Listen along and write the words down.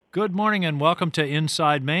Good morning and welcome to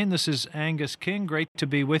Inside Maine. This is Angus King. Great to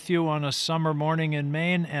be with you on a summer morning in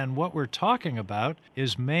Maine. And what we're talking about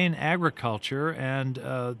is Maine agriculture and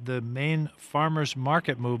the Maine farmers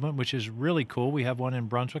market movement, which is really cool. We have one in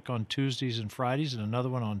Brunswick on Tuesdays and Fridays and another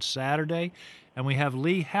one on Saturday. And we have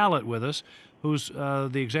Leigh Hallett with us, who's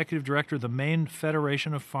the executive director of the Maine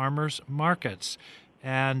Federation of Farmers Markets.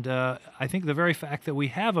 And I think the very fact that we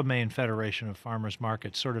have a Maine Federation of Farmers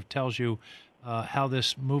Markets sort of tells you how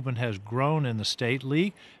this movement has grown in the state.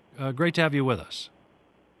 Leigh, great to have you with us.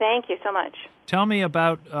 Thank you so much. Tell me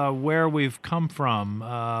about where we've come from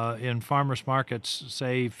in farmers markets,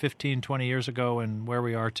 say 15, 20 years ago, and where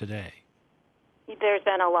we are today. There's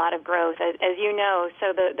been a lot of growth, as you know.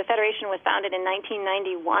 So the Federation was founded in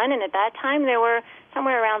 1991, and at that time there were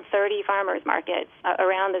somewhere around 30 farmers markets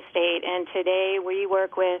around the state. And today we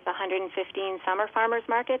work with 115 summer farmers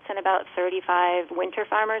markets and about 35 winter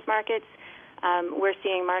farmers markets. We're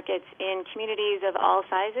seeing markets in communities of all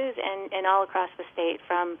sizes and all across the state,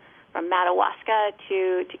 from Madawaska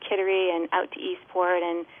to Kittery and out to Eastport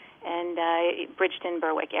and Bridgeton,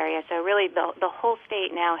 Berwick area. So really the whole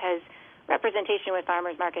state now has representation with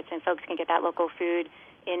farmers markets, and folks can get that local food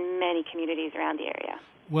in many communities around the area.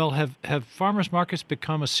 Well, have farmers markets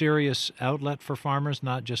become a serious outlet for farmers,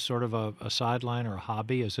 not just sort of a sideline or a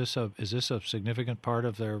hobby? Is this a significant part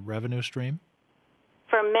of their revenue stream?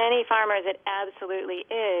 For many farmers, it absolutely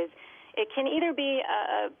is. It can either be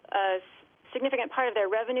a significant part of their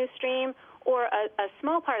revenue stream or a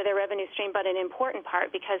small part of their revenue stream, but an important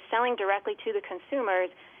part, because selling directly to the consumers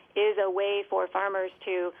is a way for farmers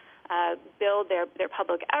to build their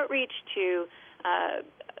public outreach, to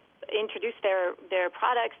introduce their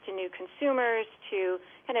products to new consumers, to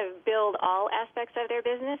kind of build all aspects of their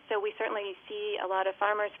business. So we certainly see a lot of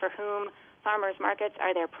farmers for whom farmers markets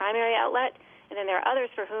are their primary outlet. And then there are others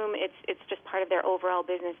for whom it's just part of their overall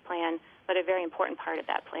business plan, but a very important part of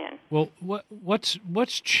that plan. Well,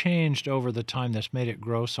 what's changed over the time that's made it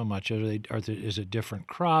grow so much? Is it different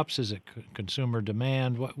crops? Is it consumer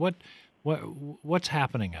demand? What's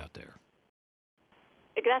happening out there?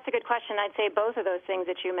 That's a good question. I'd say both of those things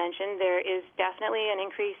that you mentioned. There is definitely an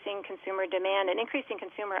increasing consumer demand, an increasing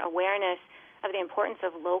consumer awareness of the importance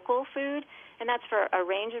of local food, and that's for a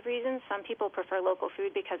range of reasons. Some people prefer local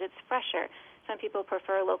food because it's fresher. Some people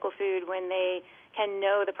prefer local food when they can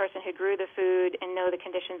know the person who grew the food and know the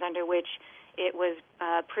conditions under which it was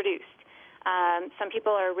produced. Some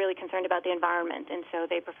people are really concerned about the environment, and so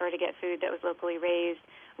they prefer to get food that was locally raised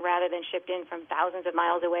rather than shipped in from thousands of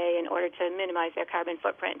miles away in order to minimize their carbon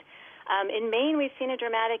footprint. In Maine, we've seen a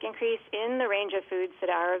dramatic increase in the range of foods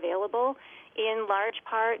that are available, in large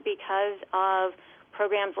part because of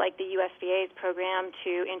programs like the USDA's program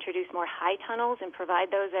to introduce more high tunnels and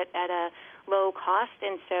provide those at a low cost.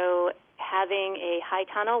 And so having a high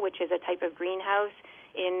tunnel, which is a type of greenhouse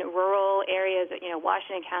in rural areas,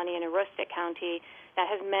 Washington County and Aroostook County,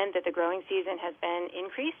 that has meant that the growing season has been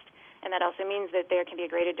increased, and that also means that there can be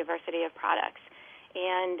a greater diversity of products.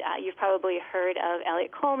 And you've probably heard of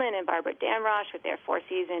Elliott Coleman and Barbara Damrosch with their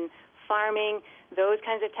four-season farming. Those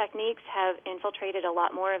kinds of techniques have infiltrated a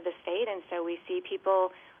lot more of the state, and so we see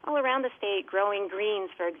people all around the state growing greens,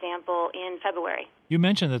 for example, in February. You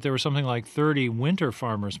mentioned that there were something like 30 winter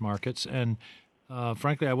farmers markets, and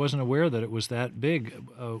frankly, I wasn't aware that it was that big.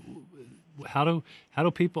 How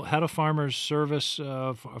do farmers service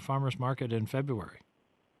a farmers market in February?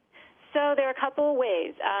 So there are a couple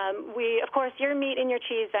ways. Of course, your meat and your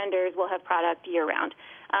cheese vendors will have product year-round,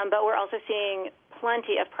 but we're also seeing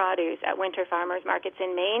plenty of produce at winter farmers markets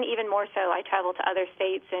in Maine, even more so. I travel to other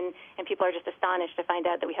states, and people are just astonished to find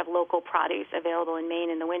out that we have local produce available in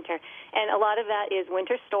Maine in the winter. And a lot of that is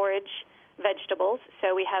winter storage vegetables.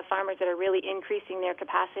 So we have farmers that are really increasing their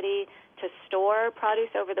capacity to store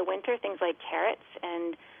produce over the winter, things like carrots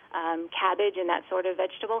and cabbage and that sort of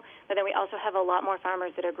vegetable. But then we also have a lot more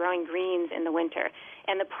farmers that are growing greens in the winter.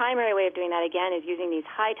 And the primary way of doing that, again, is using these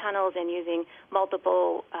high tunnels and using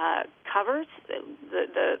multiple covers,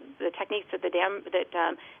 the techniques that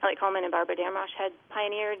Elliott Coleman and Barbara Damrosch had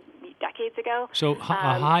pioneered decades ago. So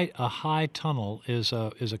a high tunnel is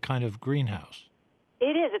a kind of greenhouse.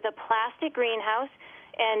 It is. It's a plastic greenhouse,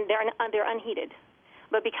 and they're unheated.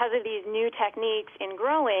 But because of these new techniques in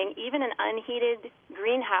growing, even an unheated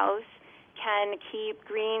greenhouse can keep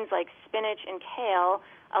greens like spinach and kale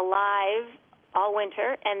alive all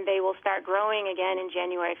winter, and they will start growing again in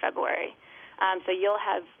January, February. So you'll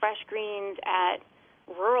have fresh greens at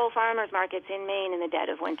rural farmers markets in Maine in the dead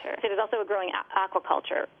of winter. So there's also a growing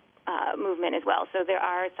aquaculture movement as well. So there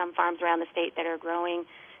are some farms around the state that are growing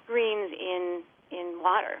greens in in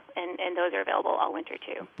water, and those are available all winter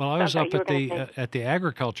too. Well, I was up at the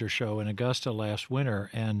agriculture show in Augusta last winter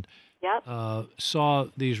and Yep. saw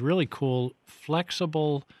these really cool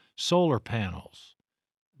flexible solar panels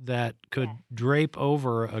that could drape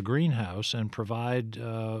over a greenhouse and provide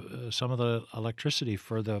some of the electricity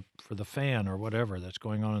for the fan or whatever that's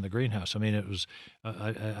going on in the greenhouse. I mean, it was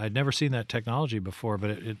I'd never seen that technology before, but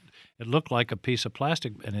it looked like a piece of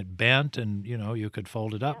plastic and it bent, and you could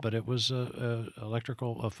fold it up, but it was a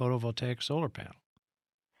photovoltaic solar panel.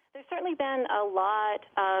 There's certainly been a lot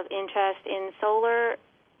of interest in solar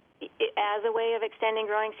as a way of extending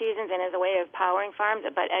growing seasons and as a way of powering farms,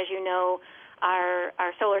 but as you know, our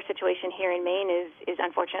solar situation here in Maine is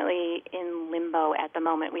unfortunately in limbo at the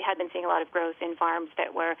moment. We had been seeing a lot of growth in farms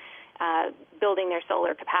that were building their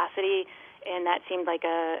solar capacity, and that seemed like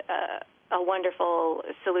a wonderful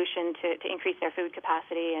solution to increase their food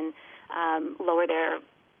capacity and lower their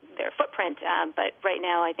footprint. But right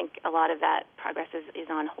now, I think a lot of that progress is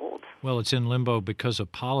on hold. Well, it's in limbo because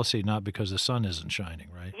of policy, not because the sun isn't shining,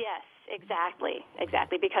 right? Yes. Exactly,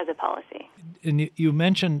 because of policy. And you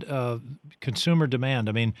mentioned consumer demand.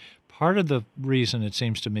 I mean, part of the reason it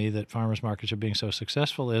seems to me that farmers markets are being so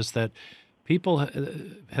successful is that people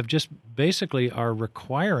have just basically are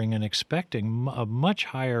requiring and expecting a much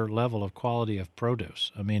higher level of quality of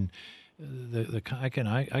produce. I mean, I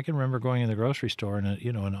can remember going in the grocery store and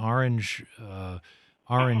an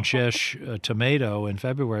orange-ish tomato in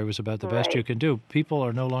February was about the best you can do. People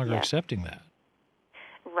are no longer accepting that.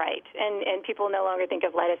 Right, and people no longer think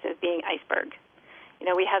of lettuce as being iceberg.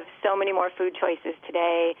 We have so many more food choices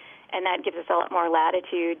today, and that gives us a lot more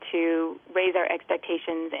latitude to raise our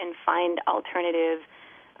expectations and find alternative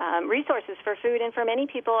resources for food. And for many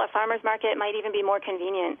people, a farmer's market might even be more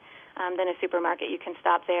convenient than a supermarket. You can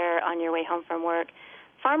stop there on your way home from work.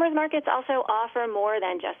 Farmers markets also offer more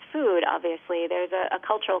than just food, obviously. There's a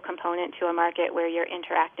cultural component to a market where you're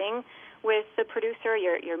interacting with the producer,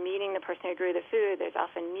 you're meeting the person who grew the food. There's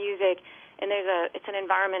often music, and it's an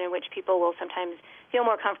environment in which people will sometimes feel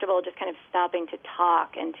more comfortable just kind of stopping to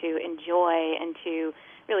talk and to enjoy and to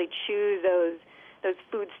really choose those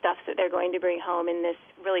foodstuffs that they're going to bring home in this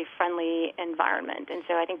really friendly environment. And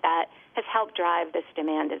so I think that has helped drive this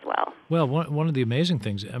demand as well. Well, one of the amazing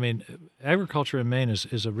things, I mean, agriculture in Maine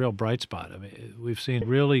is a real bright spot. I mean, we've seen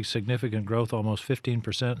really significant growth, almost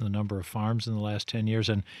 15% in the number of farms in the last 10 years.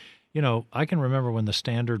 And I can remember when the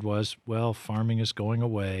standard was, well, farming is going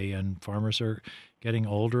away and farmers are getting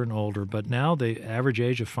older and older. But now the average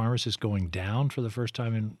age of farmers is going down for the first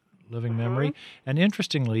time in living memory. And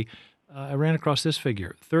interestingly, I ran across this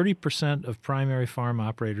figure. 30% of primary farm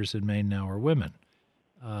operators in Maine now are women,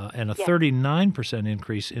 and a 39%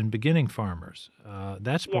 increase in beginning farmers.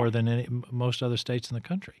 That's more than most other states in the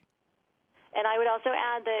country. And I would also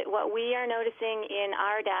add that what we are noticing in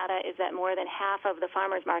our data is that more than half of the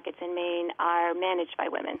farmers markets in Maine are managed by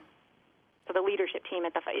women. So the leadership team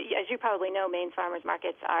as you probably know, Maine's farmers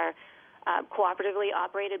markets are cooperatively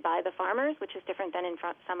operated by the farmers, which is different than in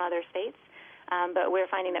some other states. But we're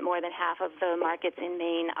finding that more than half of the markets in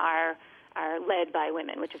Maine are led by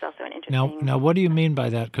women, which is also an interesting. Now, what do you mean by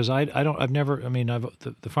that? Because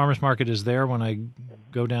the farmers market is there when I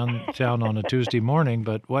go downtown on a Tuesday morning,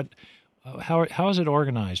 but how is it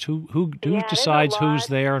organized? Who decides who's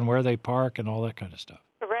there and where they park and all that kind of stuff?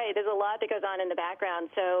 Right. There's a lot that goes on in the background.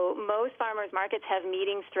 So most farmers markets have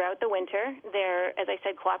meetings throughout the winter. They're, as I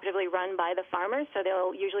said, cooperatively run by the farmers. So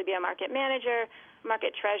there'll usually be a market manager,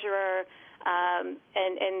 market treasurer,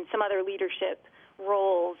 and some other leadership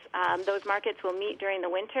roles. Those markets will meet during the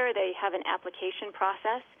winter. They have an application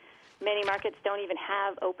process. Many markets don't even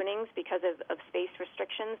have openings because of space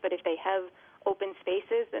restrictions, but if they have open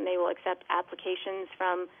spaces, then they will accept applications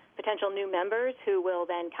from potential new members who will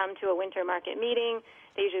then come to a winter market meeting.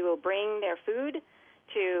 They usually will bring their food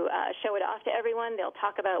to show it off to everyone. They'll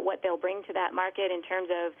talk about what they'll bring to that market in terms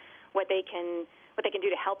of what they can do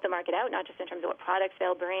to help the market out, not just in terms of what products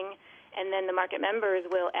they'll bring. And then the market members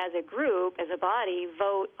will, as a group, as a body,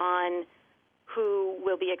 vote on who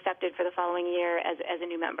will be accepted for the following year as a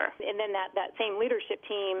new member. And then that same leadership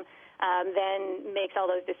team then makes all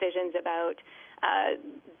those decisions about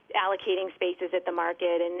allocating spaces at the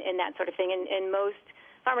market and that sort of thing. And most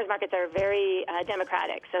farmers markets are very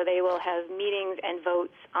democratic, so they will have meetings and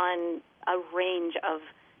votes on a range of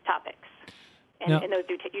topics. And those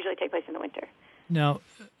do usually take place in the winter. Now,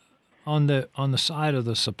 on the side of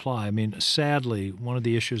the supply, I mean, sadly, one of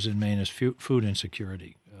the issues in Maine is food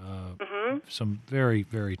insecurity. Some very,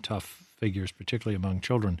 very tough figures, particularly among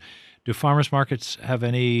children. Do farmers markets have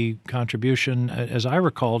any contribution? As I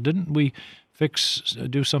recall, didn't we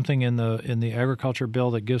do something in the agriculture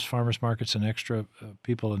bill that gives farmers markets an extra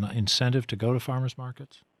people an incentive to go to farmers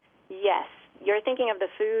markets? Yes. You're thinking of the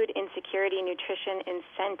Food Insecurity Nutrition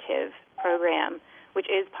Incentive Program, which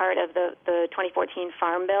is part of the 2014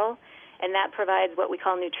 Farm Bill, and that provides what we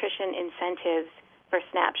call nutrition incentives for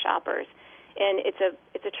SNAP shoppers. And it's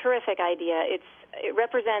a terrific idea. It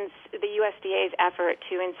represents the USDA's effort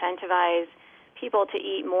to incentivize people to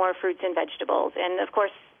eat more fruits and vegetables. And, of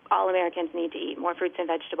course, all Americans need to eat more fruits and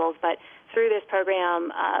vegetables. But through this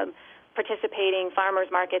program, participating farmers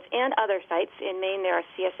markets and other sites in Maine, there are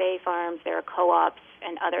CSA farms, there are co-ops,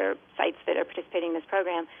 and other sites that are participating in this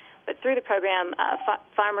program. But through the program,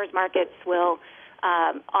 farmers markets will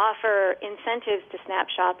offer incentives to SNAP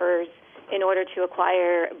shoppers in order to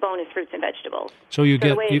acquire bonus fruits and vegetables. So you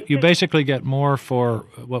basically get more for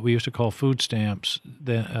what we used to call food stamps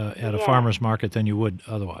at a farmer's market than you would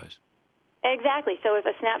otherwise. Exactly. So if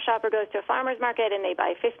a SNAP shopper goes to a farmer's market and they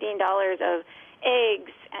buy $15 of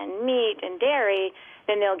eggs and meat and dairy,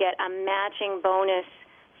 then they'll get a matching bonus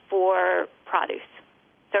for produce.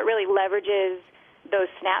 So it really leverages those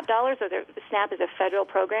SNAP dollars. So SNAP is a federal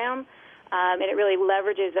program. And it really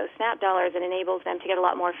leverages those SNAP dollars and enables them to get a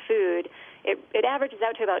lot more food. It averages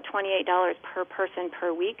out to about $28 per person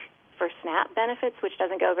per week for SNAP benefits, which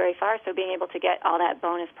doesn't go very far. So being able to get all that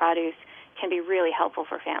bonus produce can be really helpful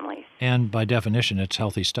for families. And by definition, it's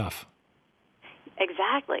healthy stuff.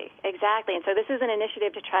 Exactly. And so this is an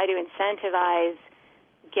initiative to try to incentivize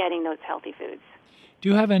getting those healthy foods. Do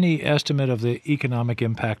you have any estimate of the economic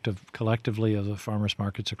impact collectively of the farmers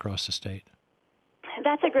markets across the state?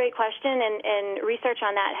 That's a great question, and research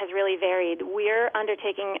on that has really varied. We're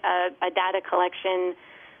undertaking a data collection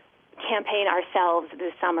campaign ourselves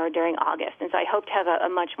this summer during August, and so I hope to have a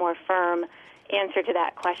much more firm answer to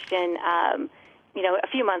that question, a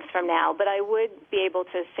few months from now. But I would be able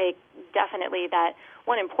to say definitely that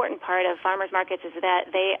one important part of farmers markets is that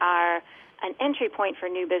they are an entry point for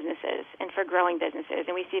new businesses and for growing businesses,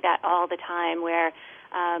 and we see that all the time where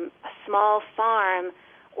a small farm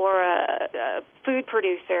or a food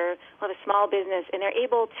producer will have a small business, and they're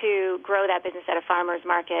able to grow that business at a farmer's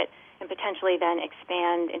market and potentially then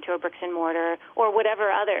expand into a bricks and mortar or whatever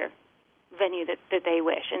other venue that they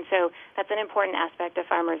wish. And so that's an important aspect of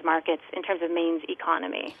farmers markets in terms of Maine's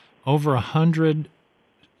economy. Over 100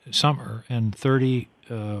 summer and 30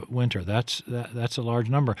 winter. That's a large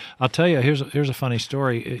number. I'll tell you. Here's a funny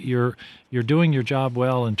story. You're doing your job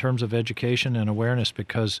well in terms of education and awareness,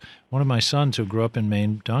 because one of my sons who grew up in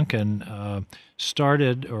Maine, Duncan,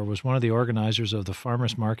 started or was one of the organizers of the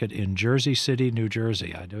farmers market in Jersey City, New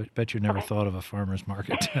Jersey. I bet you never thought of a farmers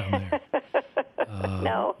market down there.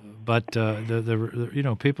 No. But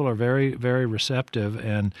the people are very, very receptive,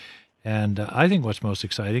 and I think what's most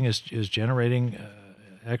exciting is generating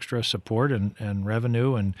extra support and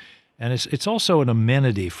revenue, and it's also an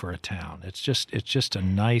amenity for a town. It's just a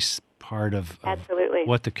nice part of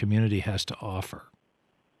what the community has to offer.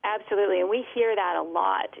 Absolutely, and we hear that a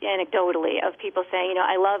lot anecdotally of people saying,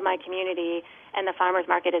 I love my community, and the farmers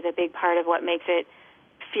market is a big part of what makes it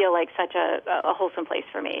feel like such a wholesome place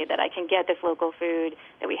for me, that I can get this local food,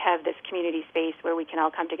 that we have this community space where we can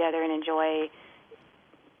all come together and enjoy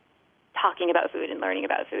talking about food and learning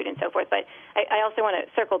about food and so forth. But I also want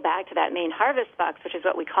to circle back to that Maine Harvest Box, which is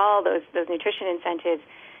what we call those nutrition incentives,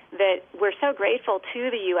 that we're so grateful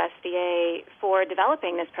to the USDA for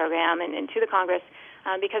developing this program and to the Congress,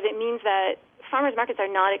 because it means that farmers markets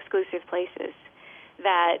are not exclusive places,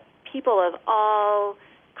 that people of all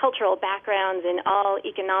cultural backgrounds and all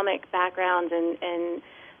economic backgrounds and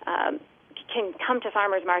can come to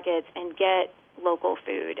farmers markets and get local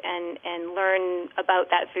food and learn about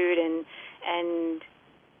that food and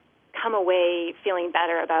come away feeling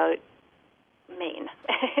better about Maine.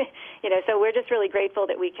 So we're just really grateful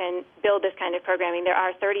that we can build this kind of programming. There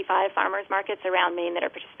are 35 farmers markets around Maine that are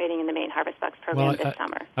participating in the Maine Harvest Box program this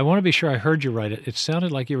summer. I want to be sure I heard you right. It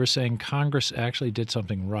sounded like you were saying Congress actually did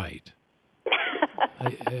something right.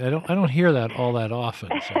 I don't hear that all that often.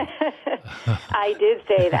 So. I did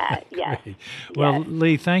say that, yes. Well, yes.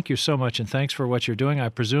 Leigh, thank you so much, and thanks for what you're doing. I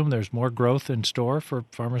presume there's more growth in store for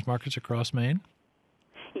farmers markets across Maine?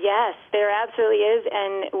 Yes, there absolutely is,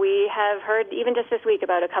 and we have heard even just this week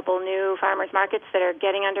about a couple new farmers markets that are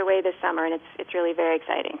getting underway this summer, and it's really very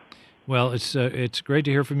exciting. Well, it's great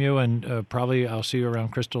to hear from you, and probably I'll see you around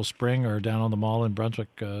Crystal Spring or down on the mall in Brunswick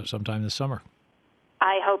sometime this summer.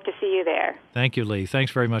 I hope to see you there. Thank you, Leigh.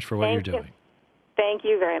 Thanks very much for what you're doing. Thank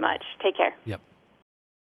you very much. Take care. Yep.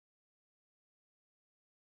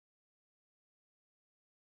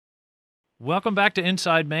 Welcome back to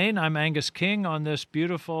Inside Maine. I'm Angus King. On this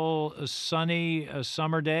beautiful, sunny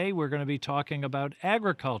summer day, we're going to be talking about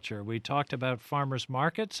agriculture. We talked about farmers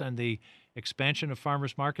markets and the expansion of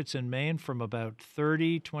farmers markets in Maine from about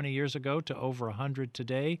 20 years ago to over 100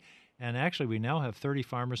 today. And actually, we now have 30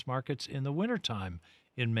 farmers markets in the wintertime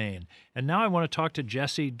in Maine. And now I want to talk to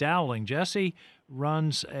Jessie Dowling. Jessie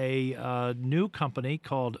runs a new company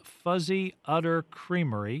called Fuzzy Udder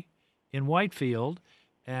Creamery in Whitefield.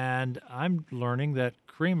 And I'm learning that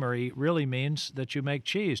creamery really means that you make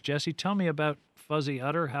cheese. Jessie, tell me about Fuzzy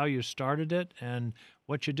Udder, how you started it, and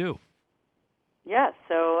what you do. Yeah,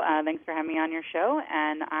 so thanks for having me on your show.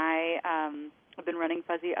 And I have been running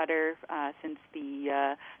Fuzzy Udder since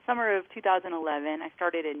the summer of 2011. I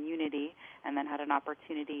started in Unity and then had an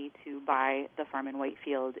opportunity to buy the farm in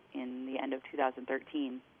Whitefield in the end of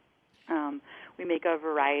 2013. We make a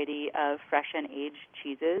variety of fresh and aged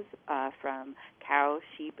cheeses from cow,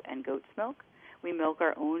 sheep, and goat's milk. We milk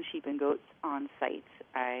our own sheep and goats on site.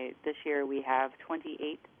 This year we have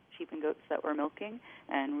 28 sheep and goats that we're milking,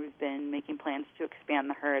 and we've been making plans to expand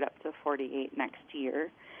the herd up to 48 next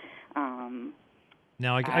year.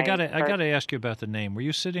 Now, I gotta ask you about the name. Were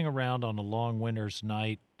you sitting around on a long winter's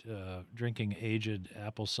night drinking aged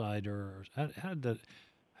apple cider? How did the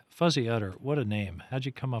Fuzzy Udder, what a name. How'd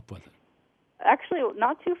you come up with it? Actually,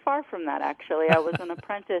 not too far from that, actually. I was an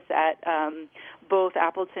apprentice at both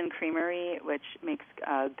Appleton Creamery, which makes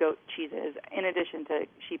goat cheeses, in addition to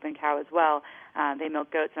sheep and cow as well. They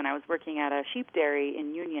milk goats, and I was working at a sheep dairy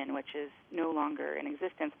in Union, which is no longer in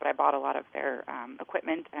existence, but I bought a lot of their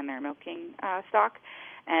equipment and their milking stock.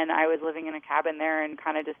 And I was living in a cabin there and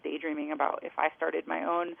kind of just daydreaming about if I started my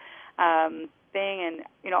own thing.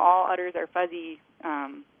 And, all udders are fuzzy,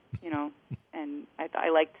 and I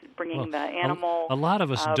liked bringing the animal. A lot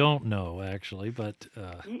of us don't know, actually, but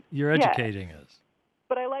you're educating us.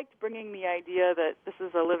 But I liked bringing the idea that this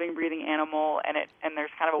is a living, breathing animal, and there's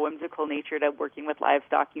kind of a whimsical nature to working with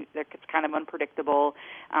livestock. It's kind of unpredictable,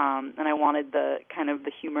 and I wanted the kind of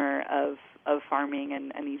the humor of farming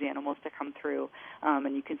and these animals to come through.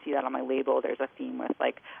 And you can see that on my label. There's a theme with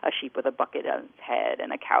like a sheep with a bucket on its head,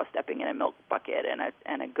 and a cow stepping in a milk bucket,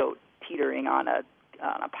 and a goat teetering on a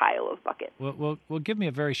pile of buckets. Well, give me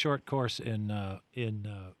a very short course in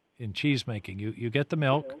cheese making. You get the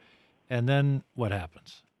milk, and then what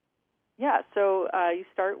happens? Yeah, so you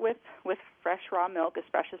start with fresh raw milk, as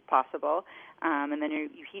fresh as possible, and then you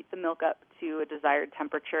heat the milk up to a desired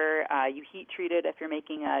temperature. You heat treat it if you're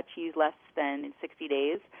making a cheese less than 60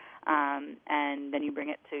 days, and then you bring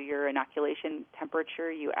it to your inoculation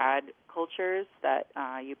temperature. You add cultures that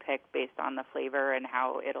you pick based on the flavor and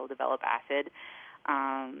how it'll develop acid.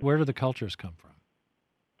 Where do the cultures come from?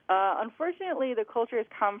 Unfortunately, the cultures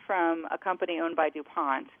come from a company owned by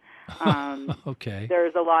DuPont. Okay.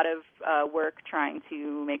 There's a lot of work trying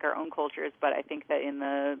to make our own cultures, but I think that in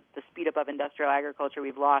the speed up of industrial agriculture,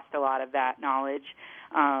 we've lost a lot of that knowledge.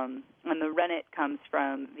 And the rennet comes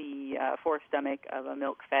from the forestomach of a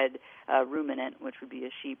milk-fed ruminant, which would be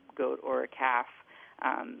a sheep, goat, or a calf.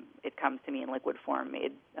 It comes to me in liquid form,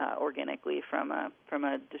 made organically from a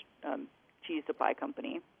cheese supply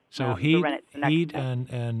company. So heat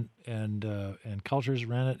and cultures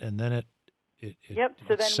rennet, and then it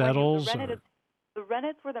So then settles. The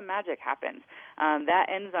rennet's where the magic happens. That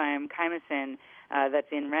enzyme chymosin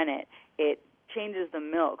that's in rennet, it changes the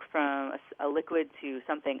milk from a liquid to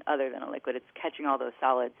something other than a liquid. It's catching all those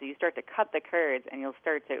solids. So you start to cut the curds, and you'll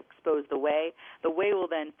start to expose the whey. The whey will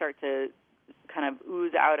then start to kind of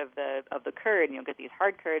ooze out of the curd, and you'll get these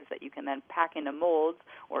hard curds that you can then pack into molds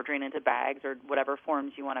or drain into bags or whatever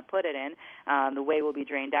forms you want to put it in. The whey will be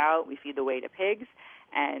drained out. We feed the whey to pigs,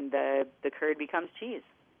 and the curd becomes cheese.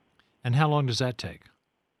 And how long does that take?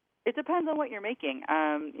 It depends on what you're making.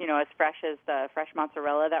 As fresh as the fresh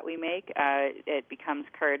mozzarella that we make, it becomes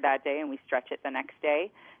curd that day, and we stretch it the next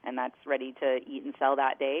day, and that's ready to eat and sell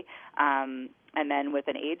that day. And then with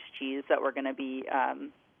an aged cheese that we're going to be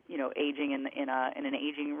aging in an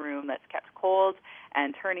aging room that's kept cold,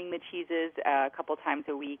 and turning the cheeses a couple times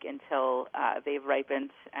a week until they've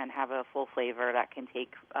ripened and have a full flavor. That can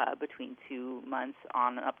take between 2 months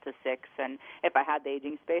on up to 6. And if I had the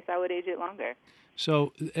aging space, I would age it longer.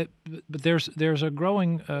 So, but there's a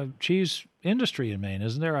growing cheese industry in Maine,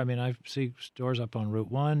 isn't there? I mean, I see stores up on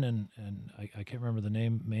Route 1, and I can't remember the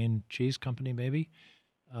name, Maine Cheese Company, maybe?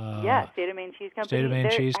 State of Maine Cheese Company. State of Maine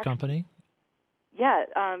Cheese Company. Yeah,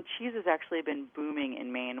 cheese has actually been booming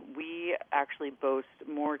in Maine. We actually boast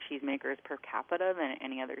more cheesemakers per capita than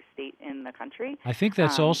any other state in the country. I think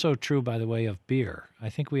that's also true, by the way, of beer. I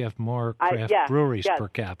think we have more craft breweries per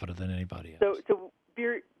capita than anybody else. So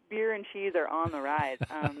beer and cheese are on the rise.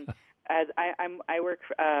 I work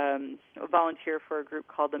volunteer for a group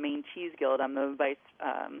called the Maine Cheese Guild. I'm the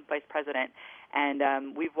vice president,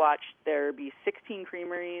 and we've watched there be 16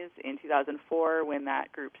 creameries in 2004 when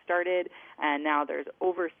that group started, and now there's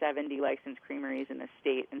over 70 licensed creameries in the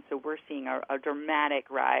state, and so we're seeing a dramatic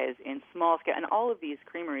rise in small scale, and all of these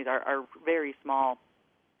creameries are very small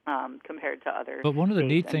compared to other. But one of the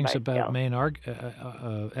neat states things and by about scale.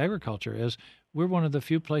 Maine agriculture is we're one of the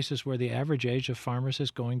few places where the average age of farmers is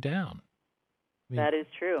going down. I mean, That is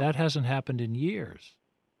true. that hasn't happened in years.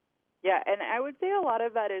 Yeah, and I would say a lot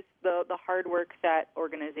of that is the hard work that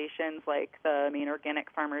organizations like the Maine Organic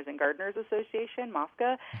Farmers and Gardeners Association,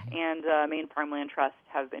 MOFGA, and Maine Farmland Trust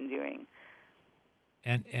have been doing.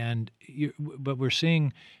 But we're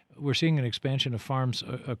seeing an expansion of farms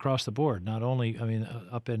across the board. Not only, I mean,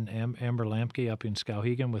 up in Amber Lamke, up in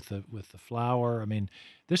Skowhegan with the flour. I mean,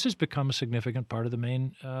 this has become a significant part of the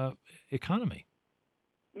Maine economy.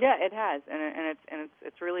 Yeah, it has, and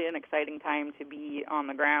it's really an exciting time to be on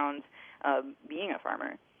the ground, being a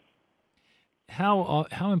farmer. How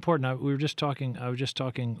important? I was just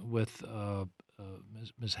talking with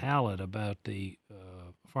Ms. Hallett about the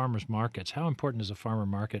farmers markets. How important is a farmers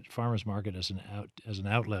market as an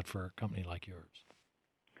outlet for a company like yours?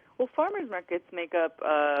 Well, farmers markets make up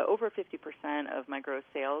over 50% of my gross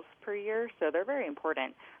sales per year, so they're very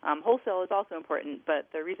important. Wholesale is also important, but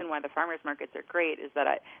the reason why the farmers markets are great is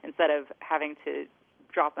that instead of having to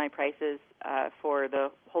drop my prices for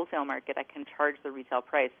the wholesale market, I can charge the retail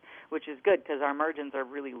price, which is good because our margins are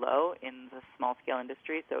really low in the small-scale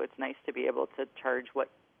industry, so it's nice to be able to charge what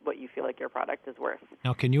you feel like your product is worth.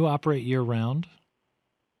 Now, can you operate year-round?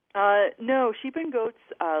 No, sheep and goats,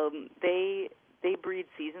 they breed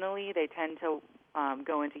seasonally. They tend to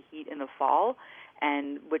go into heat in the fall,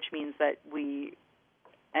 and which means that we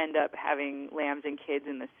end up having lambs and kids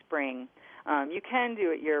in the spring. You can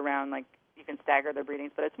do it year-round, like you can stagger the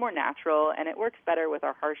breedings, but it's more natural, and it works better with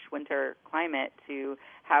our harsh winter climate to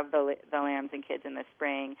have the lambs and kids in the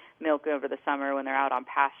spring, milk over the summer when they're out on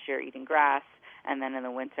pasture eating grass, and then in the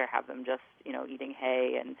winter have them just, eating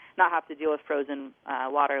hay and not have to deal with frozen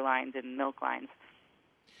water lines and milk lines.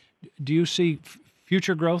 Do you see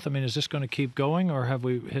future growth? I mean, is this going to keep going, or have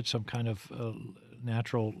we hit some kind of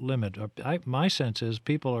natural limit? My sense is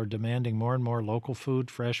people are demanding more and more local food,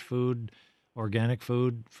 fresh food, organic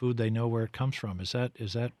food they know where it comes from. Is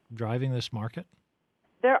that driving this market?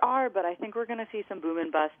 There are, but I think we're going to see some boom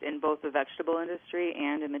and bust in both the vegetable industry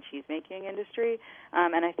and in the cheese-making industry.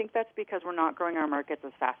 And I think that's because we're not growing our markets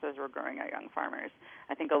as fast as we're growing our young farmers.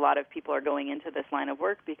 I think a lot of people are going into this line of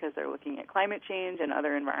work because they're looking at climate change and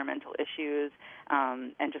other environmental issues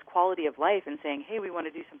and just quality of life and saying, hey, we want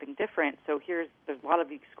to do something different. So there's a lot of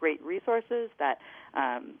these great resources that,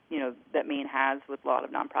 that Maine has with a lot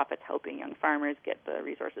of nonprofits helping young farmers get the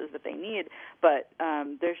resources that they need. But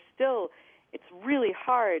there's still... It's really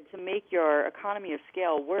hard to make your economy of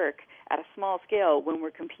scale work at a small scale when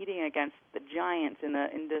we're competing against the giants in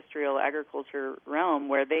the industrial agriculture realm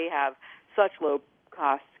where they have such low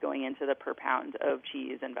costs going into the per pound of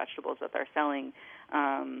cheese and vegetables that they're selling.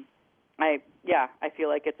 I feel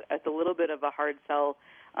like it's a little bit of a hard sell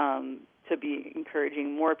to be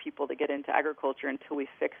encouraging more people to get into agriculture until we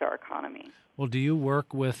fix our economy. Well, do you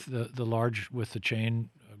work with the chain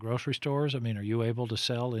grocery stores? I mean, are you able to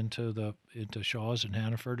sell into Shaw's and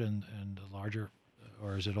Hannaford and the larger,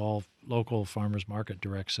 or is it all local farmers market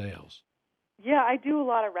direct sales? Yeah, I do a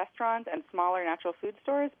lot of restaurants and smaller natural food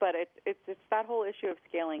stores, but it's that whole issue of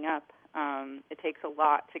scaling up. It takes a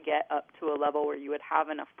lot to get up to a level where you would have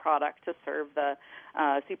enough product to serve the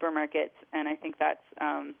supermarkets, and I think that's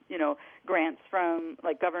grants from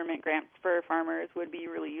government grants for farmers would be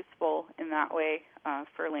really useful in that way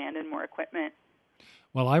for land and more equipment.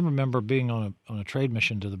 Well, I remember being on a trade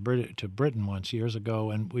mission to Britain once years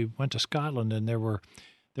ago, and we went to Scotland, and there were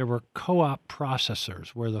co-op processors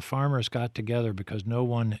where the farmers got together because no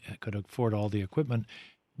one could afford all the equipment,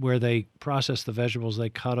 where they processed the vegetables, they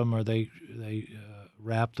cut them, or they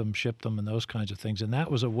wrapped them, shipped them, and those kinds of things. And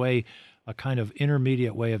that was a kind of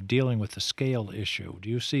intermediate way of dealing with the scale issue. Do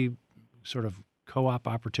you see sort of co-op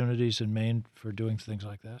opportunities in Maine for doing things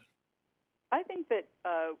like that? I think that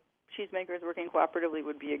cheesemakers working cooperatively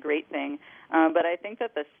would be a great thing, but I think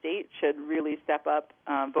that the state should really step up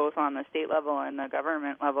both on the state level and the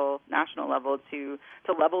government level, national level, to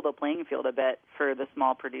level the playing field a bit for the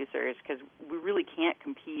small producers, because we really can't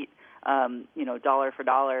compete, dollar for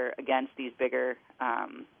dollar against these bigger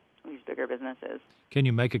businesses. Can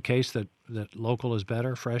you make a case that local is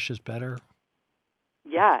better, fresh is better?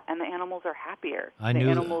 Yeah, and the animals are happier. The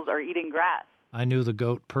animals are eating grass. I knew the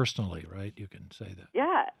goat personally, right? You can say that.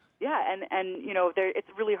 Yeah. Yeah, and it's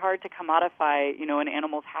really hard to commodify an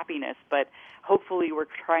animal's happiness, but hopefully we're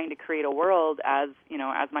trying to create a world as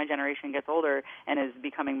my generation gets older and is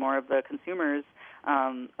becoming more of the consumers.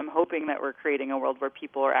 I'm hoping that we're creating a world where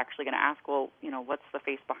people are actually going to ask, well, what's the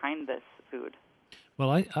face behind this food?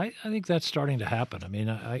 Well, I think that's starting to happen. I mean,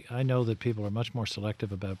 I know that people are much more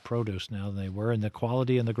selective about produce now than they were, and the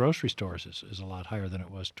quality in the grocery stores is a lot higher than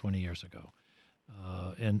it was 20 years ago.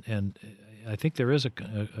 And I think there is a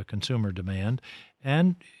consumer demand,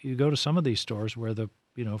 and you go to some of these stores where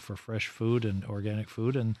for fresh food and organic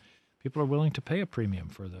food, and people are willing to pay a premium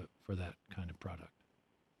for that kind of product.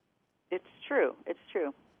 It's true. It's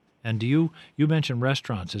true. And you mentioned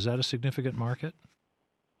restaurants. Is that a significant market?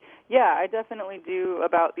 Yeah, I definitely do.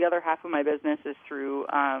 About the other half of my business is through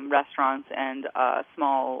restaurants and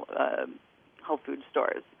small health food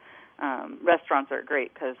stores. Restaurants are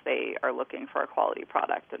great because they are looking for a quality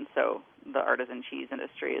product, and so the artisan cheese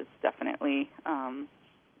industry is definitely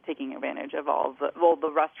taking advantage of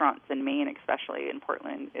the restaurants in Maine, especially in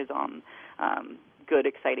Portland, is on good,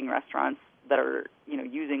 exciting restaurants that are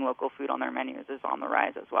using local food on their menus is on the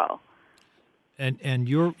rise as well. And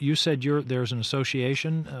you said there's an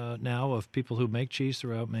association now of people who make cheese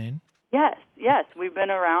throughout Maine? Yes. We've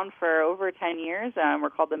been around for over 10 years.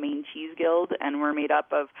 We're called the Maine Cheese Guild, and we're made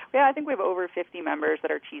up of, I think we have over 50 members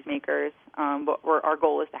that are cheesemakers. But our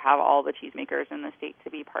goal is to have all the cheesemakers in the state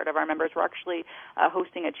to be part of our members. We're actually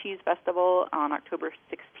hosting a cheese festival on October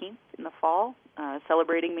 16th in the fall,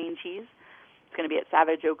 celebrating Maine cheese. It's going to be at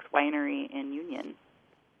Savage Oaks Winery in Union.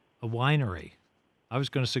 A winery. I was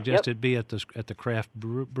going to suggest it be at the Craft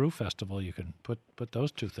Brew Festival. You can put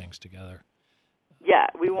those two things together. Yeah,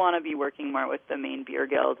 we want to be working more with the Maine Beer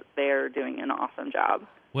Guild. They're doing an awesome job.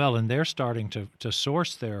 Well, and they're starting to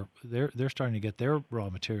source they're starting to get their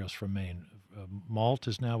raw materials from Maine. Malt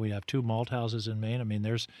is now, we have 2 malt houses in Maine. I mean,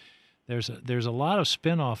 there's a lot of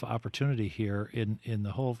spin-off opportunity here in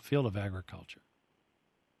the whole field of agriculture.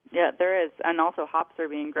 Yeah, there is, and also hops are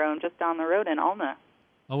being grown just down the road in Alma.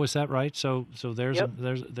 Oh, is that right? So there's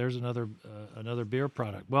there's another beer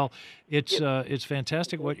product. Well, it's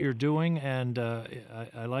fantastic what you're doing, and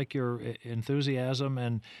I like your enthusiasm,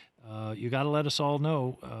 and you got to let us all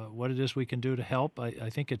know what it is we can do to help. I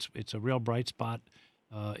think it's a real bright spot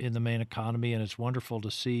in the Maine economy, and it's wonderful to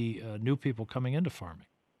see new people coming into farming.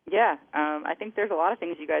 Yeah, I think there's a lot of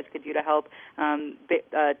things you guys could do to help.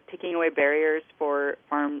 Taking away barriers for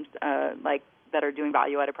farms that are doing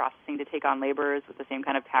value-added processing to take on laborers with the same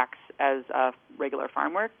kind of tax as regular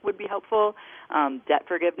farm work would be helpful. Debt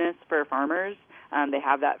forgiveness for farmers. They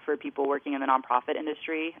have that for people working in the nonprofit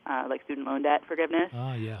industry, like student loan debt forgiveness.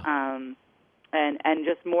 Ah, yeah. And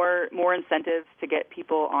just more incentives to get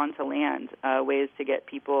people onto land, ways to get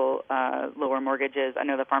people lower mortgages. I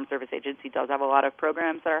know the Farm Service Agency does have a lot of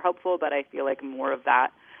programs that are helpful, but I feel like more of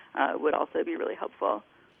that would also be really helpful.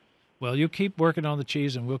 Well, you keep working on the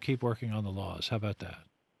cheese, and we'll keep working on the laws. How about that?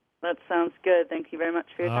 That sounds good. Thank you very much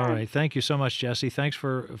for your time. All right. Thank you so much, Jessie. Thanks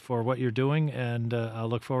for what you're doing, and I'll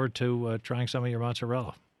look forward to trying some of your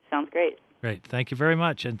mozzarella. Sounds great. Great. Thank you very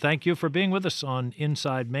much. And thank you for being with us on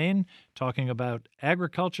Inside Maine, talking about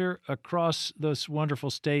agriculture across this wonderful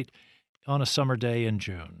state on a summer day in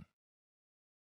June.